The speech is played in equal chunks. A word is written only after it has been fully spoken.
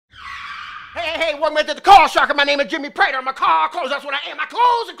Hey, welcome back to the Call Sharker. My name is Jimmy Prater. I'm a car close. That's what I am. I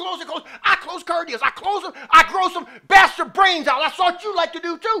close and close and close. I close car deals. I close them. I gross them. Bash their brains out. That's what you like to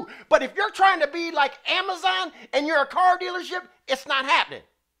do too. But if you're trying to be like Amazon and you're a car dealership, it's not happening.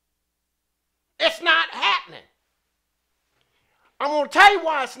 It's not happening. I'm going to tell you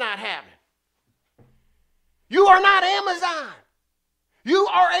why it's not happening. You are not Amazon. You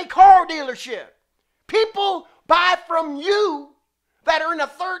are a car dealership. People buy from you that are in a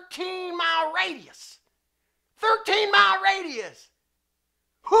 13-mile radius. 13-mile radius.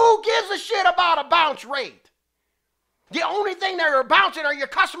 Who gives a shit about a bounce rate? The only thing that are bouncing are your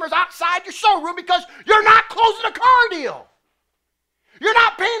customers outside your showroom because you're not closing a car deal. You're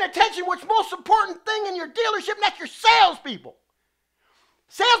not paying attention what's most important thing in your dealership, and that's your salespeople.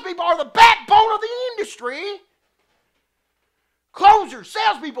 Salespeople are the backbone of the industry. Closers,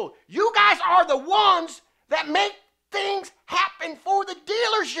 salespeople, you guys are the ones that make things happen for the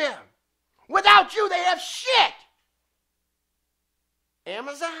dealership. Without you, they have shit.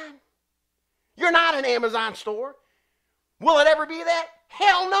 Amazon? You're not an Amazon store. Will it ever be that?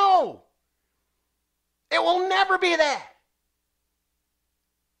 Hell no. It will never be that.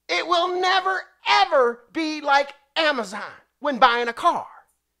 It will never, ever be like Amazon when buying a car.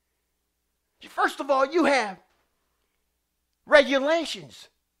 First of all, you have regulations,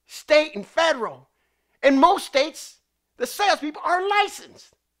 state and federal. In most states, the salespeople are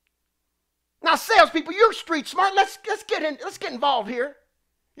licensed. Now, salespeople, you're street smart. Let's get involved here.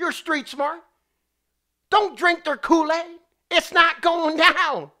 You're street smart. Don't drink their Kool-Aid. It's not going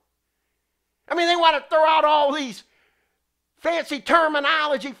down. I mean, they want to throw out all these fancy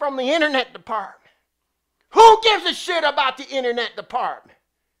terminology from the internet department. Who gives a shit about the internet department?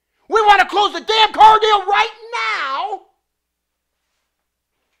 We want to close the damn car deal right now.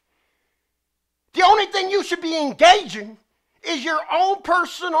 The only thing you should be engaging is your own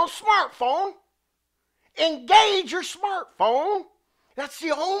personal smartphone. Engage your smartphone. That's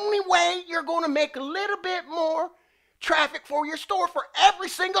the only way you're going to make a little bit more traffic for your store, for every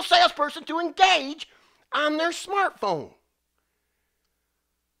single salesperson to engage on their smartphone.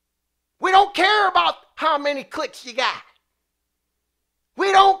 We don't care about how many clicks you got.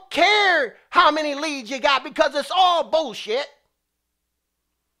 We don't care how many leads you got because it's all bullshit.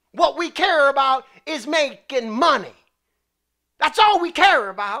 What we care about is making money. That's all we care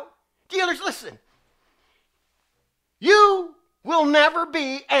about. Dealers, listen. You will never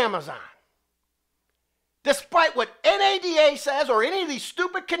be Amazon. Despite what NADA says or any of these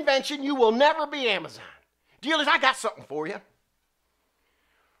stupid conventions, you will never be Amazon. Dealers, I got something for you.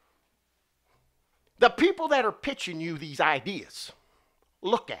 The people that are pitching you these ideas,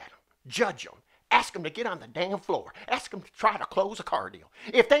 look at them, judge them, ask them to get on the damn floor, ask them to try to close a car deal.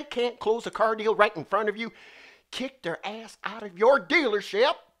 If they can't close a car deal right in front of you, kick their ass out of your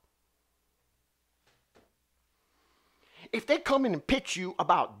dealership. If they come in and pitch you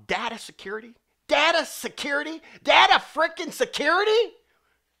about data security, data freaking security,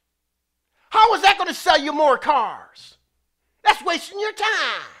 how is that going to sell you more cars? That's wasting your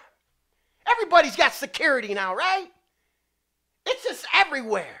time. Everybody's got security now, right? It's just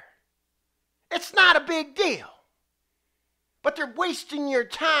everywhere. It's not a big deal. But they're wasting your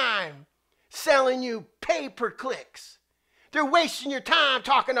time selling you pay-per-clicks. They're wasting your time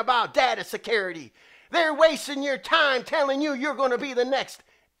talking about data security. They're wasting your time telling you you're going to be the next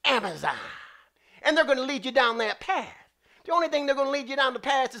Amazon. And they're going to lead you down that path. The only thing they're going to lead you down the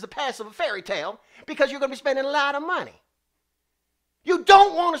path is the path of a fairy tale because you're going to be spending a lot of money. You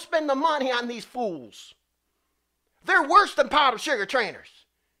don't want to spend the money on these fools. They're worse than powdered sugar trainers.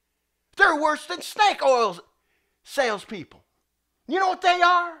 They're worse than snake oil salespeople. You know what they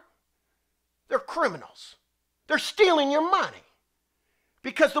are? They're criminals. They're stealing your money.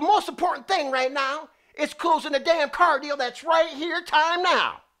 Because the most important thing right now is closing the damn car deal that's right here, time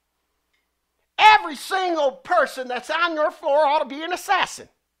now. Every single person that's on your floor ought to be an assassin.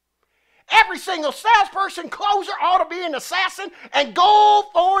 Every single salesperson, closer ought to be an assassin and go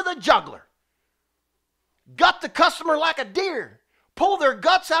for the juggler. Gut the customer like a deer. Pull their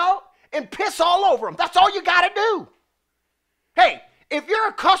guts out and piss all over them. That's all you got to do. Hey, if you're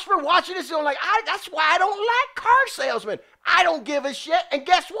a customer watching this, you're like, that's why I don't like car salesmen. I don't give a shit. And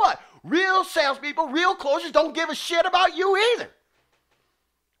guess what? Real salespeople, real closers don't give a shit about you either.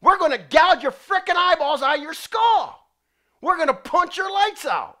 We're going to gouge your frickin' eyeballs out of your skull. We're going to punch your lights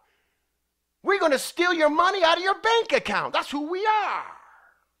out. We're going to steal your money out of your bank account. That's who we are.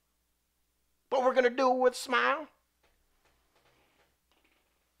 But we're going to do it with a smile.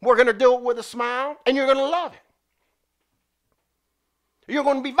 We're going to do it with a smile, and you're going to love it. You're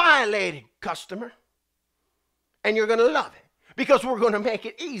going to be violated, customer, and you're going to love it because we're going to make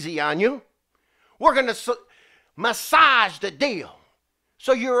it easy on you. We're going to massage the deal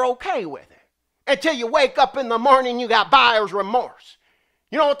so you're okay with it. Until you wake up in the morning, you got buyer's remorse.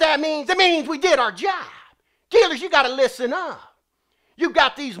 You know what that means? It means we did our job. Dealers, you got to listen up. You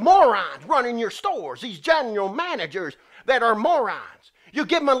got these morons running your stores, these general managers that are morons. You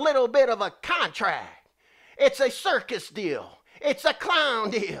give them a little bit of a contract. It's a circus deal. It's a clown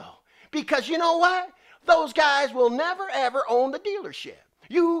deal. Because you know what? Those guys will never, ever own the dealership.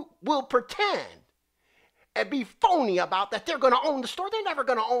 You will pretend and be phony about that they're going to own the store. They're never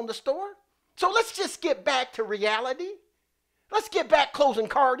going to own the store. So let's just get back to reality. Let's get back closing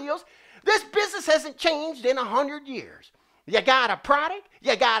car deals. This business hasn't changed in 100 years. You got a product,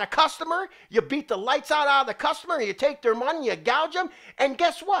 you got a customer, you beat the lights out of the customer, you take their money, you gouge them, and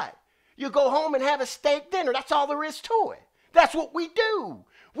guess what? You go home and have a steak dinner. That's all there is to it. That's what we do.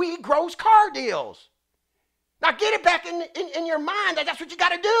 We gross car deals. Now get it back in your mind that that's what you got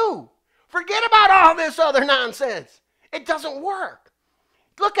to do. Forget about all this other nonsense. It doesn't work.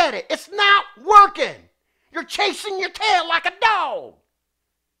 Look at it. It's not working. You're chasing your tail like a dog.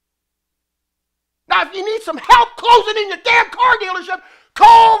 Now, if you need some help closing in your damn car dealership,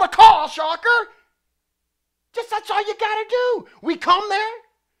 call the call sharker. That's all you got to do. We come there.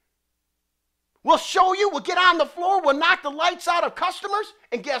 We'll show you. We'll get on the floor. We'll knock the lights out of customers.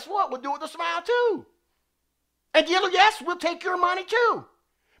 And guess what? We'll do it with a smile too. And dealer, yes, we'll take your money too.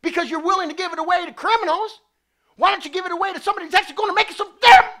 Because you're willing to give it away to criminals. Why don't you give it away to somebody who's actually going to make you some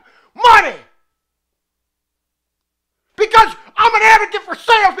damn money? Because I'm an advocate for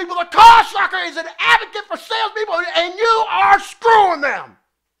salespeople. The car sucker is an advocate for salespeople, and you are screwing them.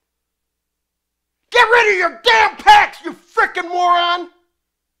 Get rid of your damn packs, you freaking moron.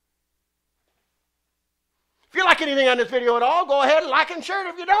 If you like anything on this video at all, go ahead and like and share it.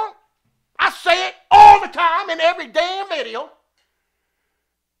 If you don't, I say it all the time in every damn video.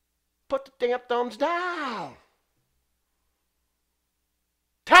 Put the damn thumbs down.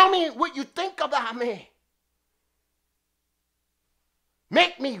 Tell me what you think about me.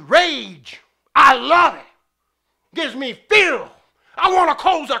 Make me rage. I love it. Gives me feel. I want to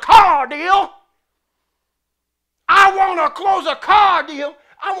close a car deal. I want to close a car deal.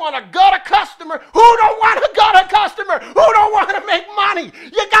 I want to gut a customer. Who don't want to gut a customer? Who don't want to make money?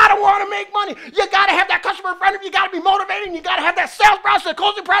 You got to want to make money. You got to have that customer in front of you. You got to be motivated. You got to have that sales process, the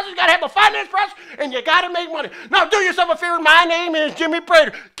closing process. You got to have the finance process, and you got to make money. Now do yourself a favor. My name is Jimmy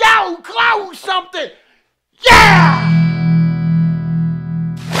Prater. Go close something. Yeah!